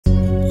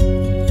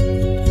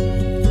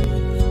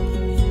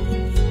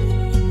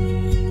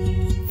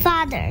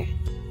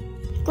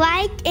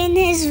quiet in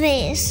his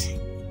ways,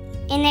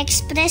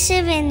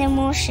 inexpressive in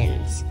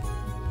emotions.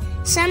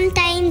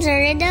 Sometimes a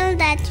riddle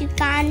that you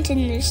can't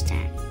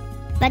understand,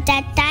 but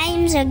at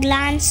times a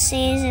glance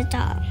says it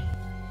all.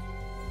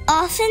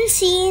 Often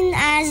seen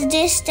as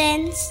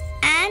distant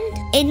and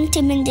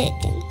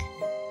intimidating,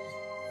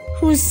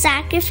 whose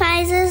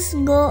sacrifices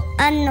go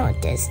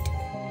unnoticed.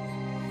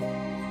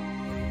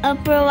 A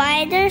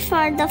provider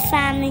for the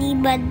family,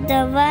 but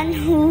the one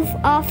who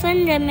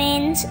often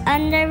remains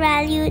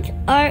undervalued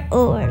or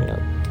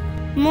overlooked,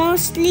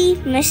 mostly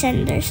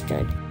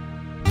misunderstood.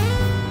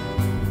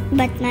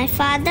 But my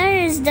father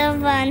is the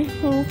one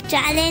who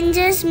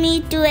challenges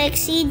me to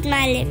exceed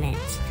my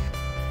limits,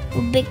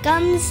 who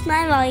becomes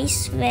my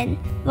voice when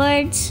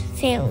words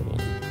fail me,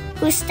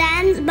 who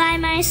stands by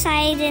my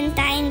side in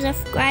times of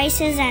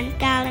crisis and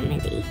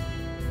calamity,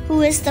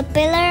 who is the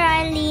pillar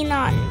I lean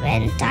on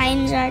when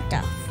times are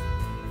tough,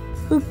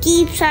 who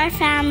keeps our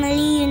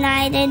family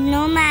united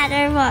no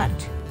matter what.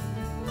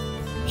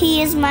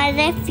 He is my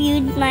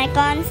refuge, my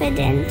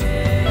confidant,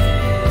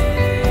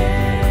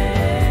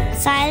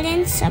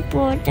 silent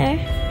supporter,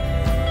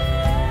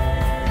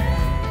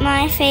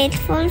 my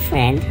faithful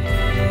friend.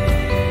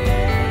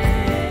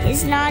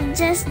 He's not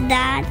just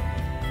that,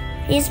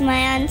 he's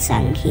my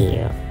unsung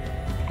hero.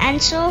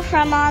 And so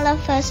from all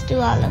of us to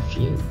all of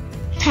you,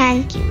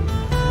 thank you.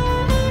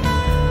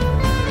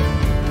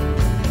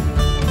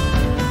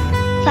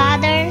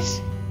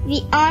 Fathers,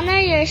 we honor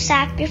your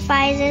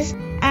sacrifices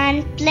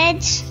and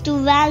pledge to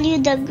value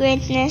the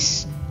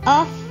greatness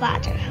of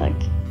fatherhood.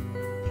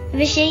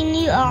 Wishing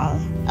you all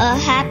a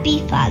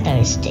happy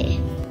Father's Day.